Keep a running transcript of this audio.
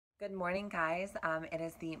Good morning, guys. It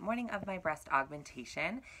is the morning of my breast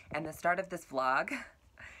augmentation and the start of this vlog.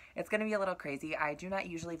 It's going to be a little crazy. I do not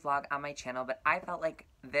usually vlog on my channel, but I felt like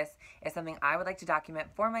this is something I would like to document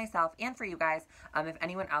for myself and for you guys. If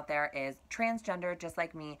anyone out there is transgender just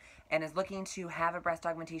like me and is looking to have a breast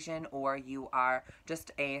augmentation, or you are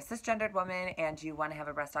just a cisgendered woman and you want to have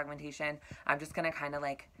a breast augmentation, I'm just going to kind of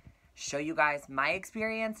like show you guys my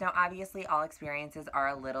experience. Now, obviously, all experiences are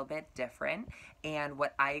a little bit different, and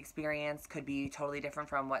what I experience could be totally different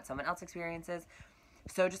from what someone else experiences.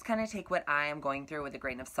 So just kind of take what I am going through with a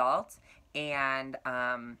grain of salt. And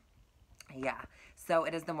yeah, so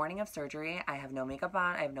it is the morning of surgery. I have no makeup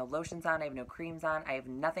on, I have no lotions on, I have no creams on, I have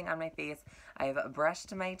nothing on my face. I have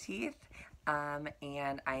brushed my teeth,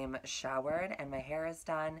 and I am showered, and my hair is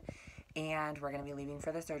done. And we're going to be leaving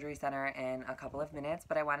for the surgery center in a couple of minutes,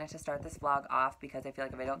 but I wanted to start this vlog off because I feel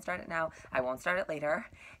like if I don't start it now, I won't start it later.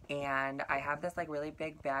 And I have this like really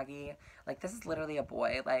big baggy, like this is literally a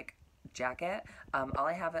boy like jacket. All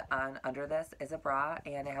I have on under this is a bra,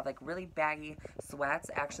 and I have like really baggy sweats.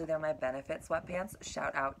 Actually, they're my Benefit sweatpants.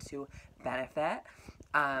 Shout out to Benefit,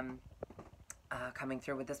 coming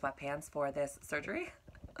through with the sweatpants for this surgery.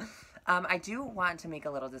 I do want to make a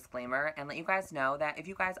little disclaimer and let you guys know that if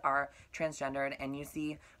you guys are transgendered and you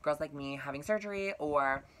see girls like me having surgery,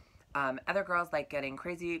 or other girls like getting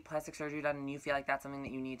crazy plastic surgery done, and you feel like that's something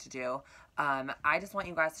that you need to do, I just want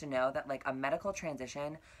you guys to know that like a medical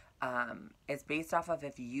transition is based off of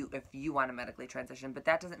if you want to medically transition, but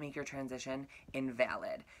that doesn't make your transition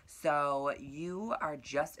invalid. So you are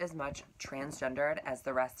just as much transgendered as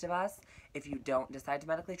the rest of us. If you don't decide to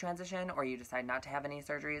medically transition, or you decide not to have any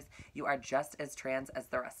surgeries, you are just as trans as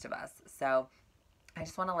the rest of us. So I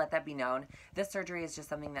just want to let that be known. This surgery is just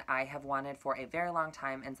something that I have wanted for a very long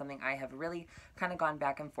time, and something I have really kind of gone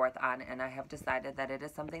back and forth on, and I have decided that it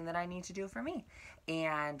is something that I need to do for me.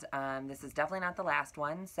 And this is definitely not the last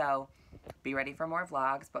one, so be ready for more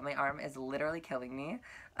vlogs. But my arm is literally killing me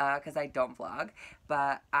because I don't vlog.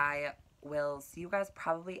 But I will see you guys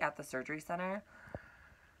probably at the surgery center.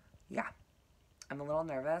 Yeah. I'm a little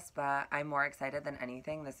nervous, but I'm more excited than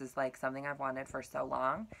anything. This is like something I've wanted for so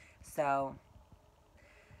long. So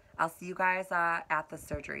I'll see you guys at the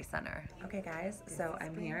surgery center. Okay, guys, so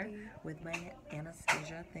I'm here with my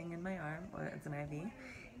anesthesia thing in my arm. Well, it's an IV,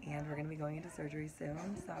 and we're going to be going into surgery soon,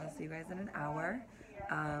 so I'll see you guys in an hour.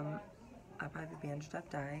 I'll probably be bandaged up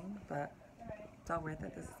dying, but it's all worth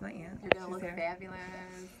it. This is my aunt. You're going to look fabulous.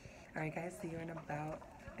 Alright, guys, see you in about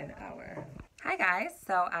an hour. Hi, guys.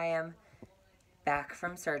 So I am back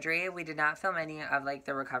from surgery. We did not film any of like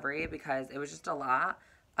the recovery because it was just a lot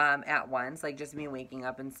at once, like just me waking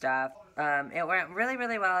up and stuff. It went really,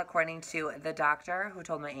 really well according to the doctor who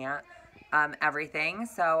told my aunt everything.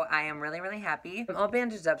 So I am really, really happy. I'm all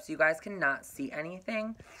bandaged up so you guys cannot see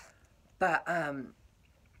anything, but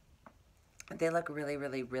they look really,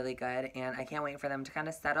 really, really good, and I can't wait for them to kind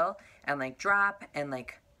of settle and like drop and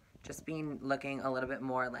like just looking a little bit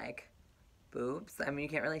more like boobs. I mean, you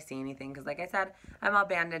can't really see anything because like I said, I'm all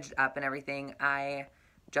bandaged up and everything. I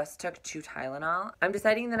just took 2 Tylenol. I'm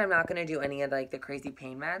deciding that I'm not going to do any of like the crazy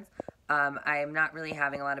pain meds. I'm not really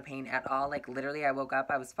having a lot of pain at all. Like literally I woke up,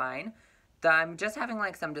 I was fine. I'm just having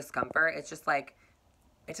like some discomfort. It's just like,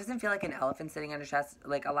 it doesn't feel like an elephant sitting on your chest.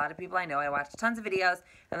 Like a lot of people I know, I watched tons of videos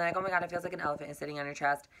and they're like, oh my god, it feels like an elephant is sitting on your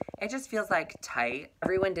chest. It just feels like tight.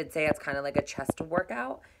 Everyone did say it's kind of like a chest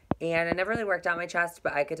workout, and I never really worked out my chest,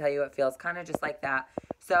 but I could tell you it feels kind of just like that.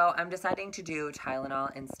 So I'm deciding to do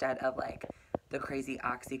Tylenol instead of like the crazy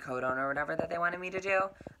oxycodone or whatever that they wanted me to do,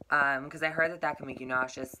 because I heard that that can make you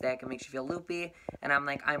nauseous, sick, and makes you feel loopy, and I'm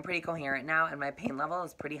like, I'm pretty coherent now, and my pain level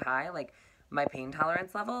is pretty high. Like my pain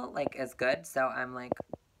tolerance level like is good, so I'm like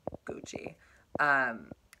Gucci.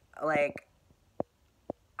 Like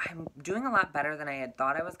I'm doing a lot better than I had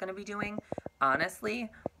thought I was going to be doing,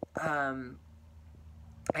 honestly.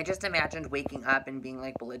 I just imagined waking up and being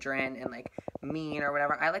like belligerent and like mean or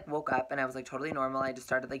whatever. I like woke up and I was like totally normal. I just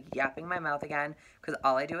started like yapping my mouth again because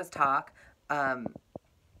all I do is talk.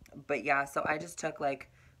 But yeah, so I just took like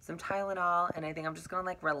some Tylenol, and I think I'm just gonna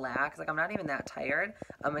like relax. Like I'm not even that tired.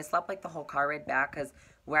 I slept like the whole car ride back because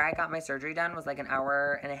where I got my surgery done was like an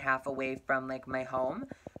hour and a half away from like my home.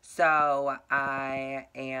 So I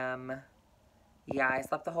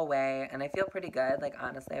slept the whole way and I feel pretty good. Like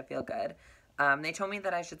honestly, I feel good. They told me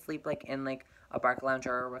that I should sleep like in like a bark lounge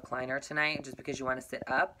or a recliner tonight, just because you want to sit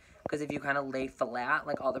up, because if you kind of lay flat,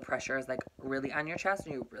 like all the pressure is like really on your chest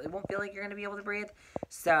and you really won't feel like you're going to be able to breathe.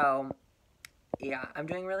 So yeah, I'm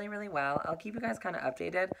doing really, really well. I'll keep you guys kind of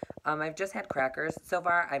updated. I've just had crackers so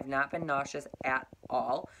far. I've not been nauseous at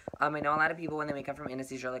all. I know a lot of people when they wake up from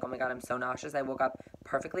anesthesia are like, oh my god, I'm so nauseous. I woke up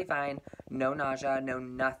perfectly fine. No nausea, no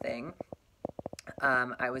nothing.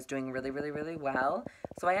 I was doing really, really, really well.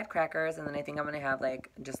 So I had crackers, and then I think I'm going to have,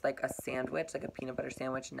 like, just, like, a sandwich, like a peanut butter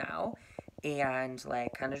sandwich now. And,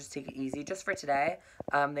 like, kind of just take it easy just for today.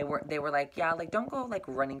 They were like, yeah, like, don't go, like,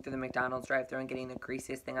 running through the McDonald's drive-thru and getting the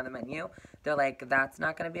greasiest thing on the menu. They're like, that's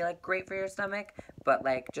not going to be, like, great for your stomach. But,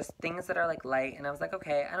 like, just things that are, like, light. And I was like,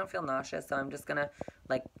 okay, I don't feel nauseous, so I'm just going to,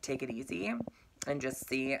 like, take it easy and just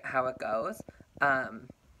see how it goes.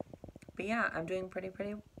 But, yeah, I'm doing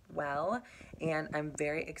pretty well, and I'm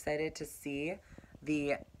very excited to see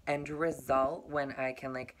the end result when I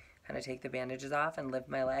can, like, kind of take the bandages off and live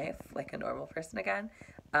my life like a normal person again.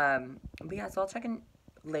 But yeah, so I'll check in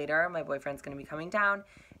later. My boyfriend's going to be coming down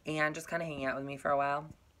and just kind of hanging out with me for a while.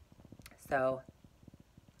 So,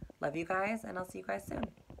 love you guys, and I'll see you guys soon.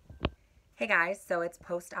 Hey guys, so it's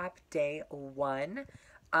post-op day 1.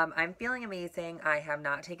 I'm feeling amazing. I have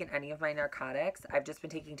not taken any of my narcotics. I've just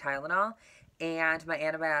been taking Tylenol and my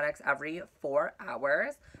antibiotics every 4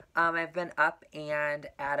 hours. I've been up and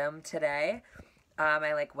at 'em today.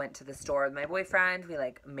 I, like, went to the store with my boyfriend. We,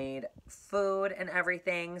 like, made food and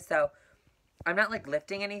everything. So, I'm not, like,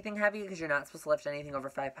 lifting anything heavy because you're not supposed to lift anything over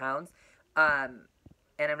 5 pounds. And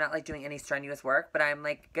I'm not, like, doing any strenuous work. But I'm,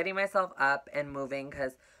 like, getting myself up and moving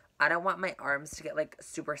because I don't want my arms to get, like,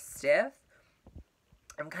 super stiff.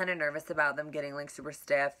 I'm kind of nervous about them getting, like, super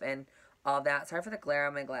stiff and all that. Sorry for the glare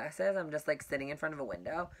on my glasses. I'm just, like, sitting in front of a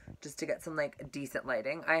window just to get some, like, decent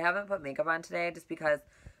lighting. I haven't put makeup on today just because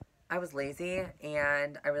I was lazy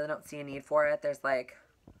and I really don't see a need for it. There's, like,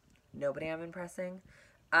 nobody I'm impressing.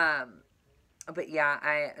 But yeah,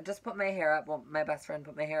 I just put my hair up. Well, my best friend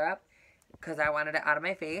put my hair up because I wanted it out of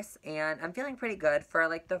my face, and I'm feeling pretty good for,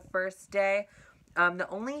 like, the first day. The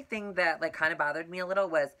only thing that, like, kind of bothered me a little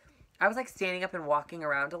was I was, like, standing up and walking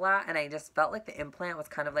around a lot, and I just felt like the implant was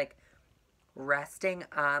kind of, like, resting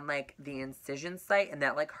on, like, the incision site, and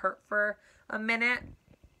that, like, hurt for a minute.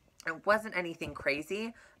 It wasn't anything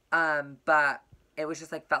crazy, but it was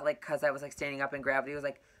just, like, felt like because I was, like, standing up and gravity was,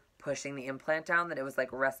 like, pushing the implant down, that it was,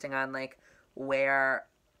 like, resting on, like, where,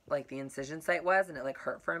 like, the incision site was, and it, like,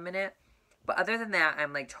 hurt for a minute. But other than that,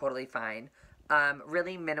 I'm, like, totally fine.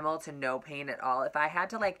 Really minimal to no pain at all. If I had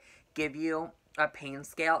to, like, give you a pain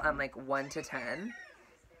scale on, like, 1 to 10.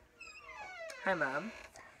 Hi, Mom.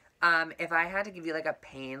 If I had to give you, like, a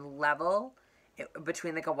pain level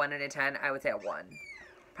between, like, a 1 and a 10, I would say a 1.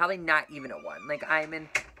 Probably not even a 1. Like, I'm in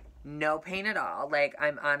no pain at all. Like,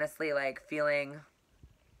 I'm honestly, like, feeling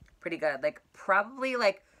pretty good. Like, probably,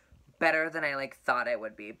 like, better than I, like, thought I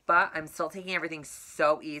would be. But I'm still taking everything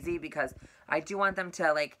so easy because I do want them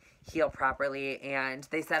to, like, heal properly. And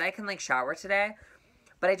they said I can, like, shower today.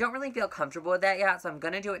 But I don't really feel comfortable with that yet, so I'm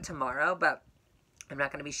going to do it tomorrow. But I'm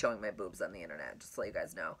not going to be showing my boobs on the internet, just to let you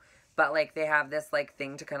guys know. But, like, they have this, like,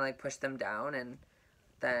 thing to kind of, like, push them down, and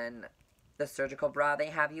then the surgical bra they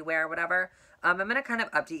have you wear or whatever. I'm going to kind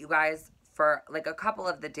of update you guys for, like, a couple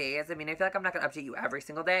of the days. I mean, I feel like I'm not going to update you every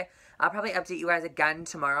single day. I'll probably update you guys again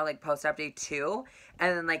tomorrow, like, post-op day 2.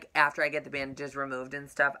 And then, like, after I get the bandages removed and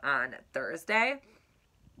stuff on Thursday.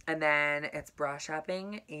 And then it's bra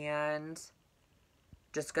shopping and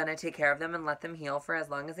just going to take care of them and let them heal for as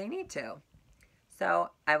long as they need to. So,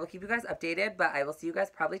 I will keep you guys updated, but I will see you guys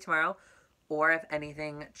probably tomorrow or if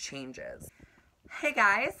anything changes. Hey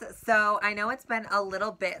guys, so I know it's been a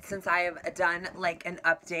little bit since I've done, like, an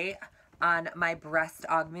update on my breast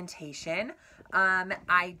augmentation.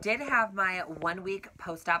 I did have my 1-week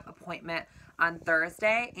post-op appointment on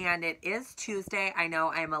Thursday, and it is Tuesday. I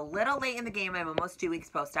know I'm a little late in the game. I'm almost 2 weeks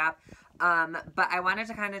post-op. But I wanted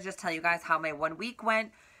to kind of just tell you guys how my 1 week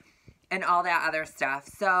went and all that other stuff.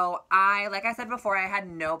 So like I said before, I had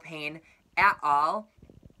no pain at all.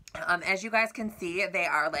 As you guys can see, they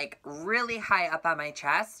are, like, really high up on my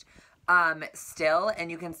chest still,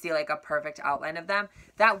 and you can see, like, a perfect outline of them.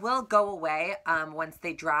 That will go away once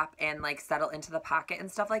they drop and, like, settle into the pocket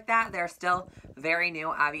and stuff like that. They're still very new,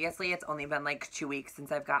 obviously. It's only been, like, 2 weeks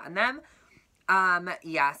since I've gotten them.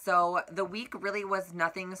 Yeah, so the week really was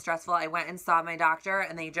nothing stressful. I went and saw my doctor,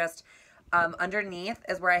 and they just, underneath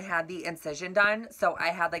is where I had the incision done. So I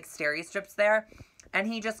had, like, steri strips there, and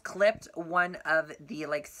he just clipped one of the,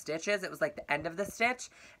 like, stitches. It was, like, the end of the stitch,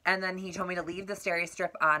 and then he told me to leave the steri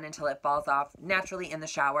strip on until it falls off naturally in the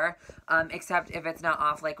shower, except if it's not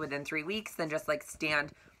off, like, within 3 weeks, then just, like,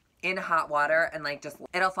 stand in hot water and, like, just,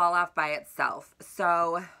 it'll fall off by itself.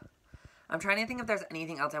 So I'm trying to think if there's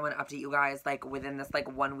anything else I want to update you guys like within this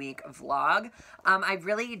like 1 week vlog. I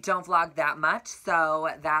really don't vlog that much, so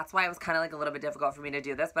that's why it was kind of like a little bit difficult for me to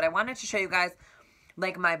do this, but I wanted to show you guys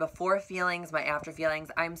like my before feelings, my after feelings.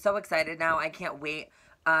 I'm so excited now. I can't wait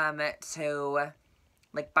to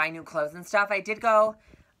like buy new clothes and stuff. I did go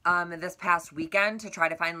this past weekend to try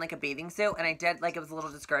to find like a bathing suit, and I did, like, it was a little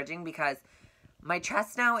discouraging because my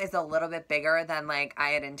chest now is a little bit bigger than like I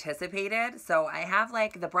had anticipated. So I have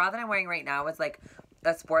like the bra that I'm wearing right now is like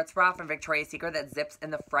a sports bra from Victoria's Secret that zips in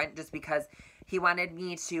the front, just because he wanted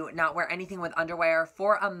me to not wear anything with underwear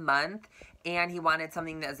for a month, and he wanted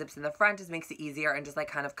something that zips in the front, just makes it easier, and just like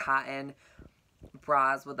kind of cotton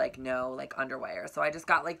bras with like no like underwear. So I just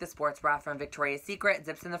got like the sports bra from Victoria's Secret,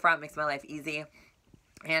 zips in the front, makes my life easy.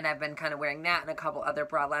 And I've been kind of wearing that and a couple other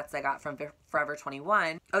bralettes I got from Forever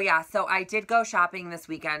 21. Oh yeah, so I did go shopping this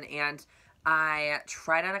weekend, and I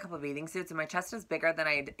tried on a couple of bathing suits, and my chest is bigger than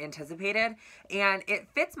I anticipated, and it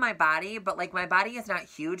fits my body, but like my body is not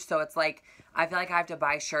huge, so it's like I feel like I have to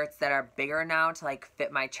buy shirts that are bigger now to like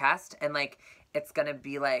fit my chest, and like it's gonna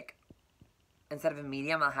be like, instead of a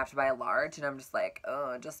medium, I'll have to buy a large, and I'm just like,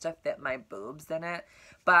 oh, just to fit my boobs in it.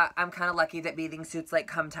 But I'm kind of lucky that bathing suits like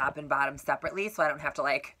come top and bottom separately, so I don't have to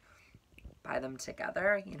like buy them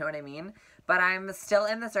together, you know what I mean? But I'm still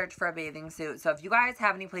in the search for a bathing suit, so if you guys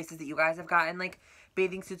have any places that you guys have gotten like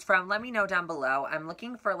bathing suits from, let me know down below. I'm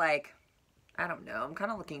looking for like, I don't know, I'm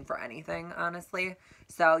kind of looking for anything, honestly.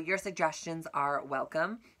 So your suggestions are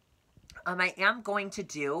welcome. I am going to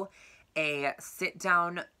do a sit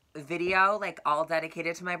down video like all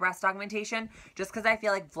dedicated to my breast augmentation, just because I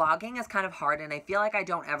feel like vlogging is kind of hard, and I feel like I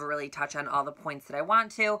don't ever really touch on all the points that I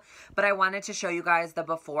want to, but I wanted to show you guys the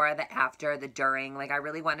before, the after, the during. Like I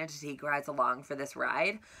really wanted to take you guys along for this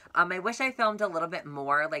ride. I wish I filmed a little bit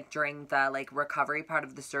more like during the like recovery part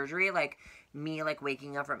of the surgery, like me like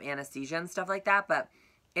waking up from anesthesia and stuff like that, but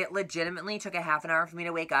it legitimately took a half an hour for me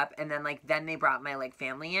to wake up, and then they brought my like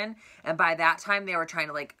family in, and by that time they were trying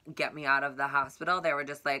to like get me out of the hospital. They were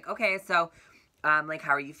just like, okay, so like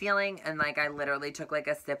how are you feeling? And like I literally took like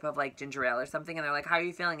a sip of like ginger ale or something, and they're like, how are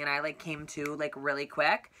you feeling? And I like came to like really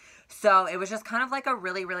quick, so it was just kind of like a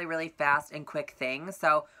really fast and quick thing.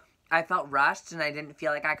 So I felt rushed, and I didn't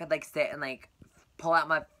feel like I could like sit and like pull out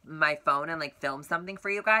my phone and like film something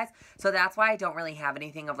for you guys. So that's why I don't really have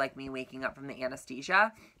anything of like me waking up from the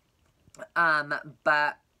anesthesia.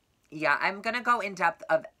 But yeah, I'm gonna go in depth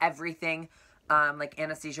of everything like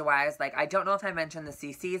anesthesia wise. Like I don't know if I mentioned the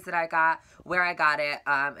CCs that I got, where I got it,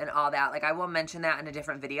 and all that. Like I will mention that in a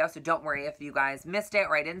different video, so don't worry if you guys missed it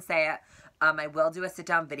or I didn't say it. I will do a sit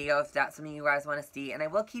down video if that's something you guys want to see, and I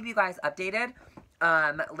will keep you guys updated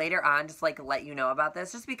later on, just like let you know about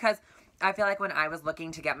this, just because I feel like when I was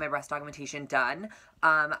looking to get my breast augmentation done,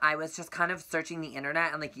 I was just kind of searching the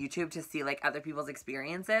internet and like YouTube to see like other people's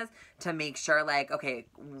experiences to make sure like, okay,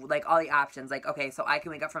 like all the options, like, okay, so I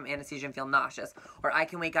can wake up from anesthesia and feel nauseous, or I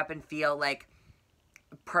can wake up and feel like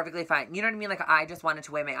perfectly fine. You know what I mean? Like I just wanted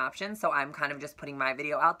to weigh my options, so I'm kind of just putting my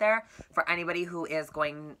video out there for anybody who is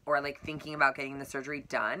going or like thinking about getting the surgery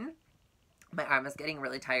done. My arm is getting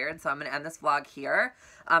really tired, so I'm going to end this vlog here.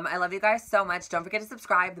 I love you guys so much. Don't forget to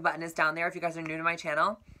subscribe. The button is down there if you guys are new to my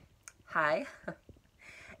channel. Hi.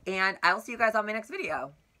 And I will see you guys on my next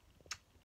video.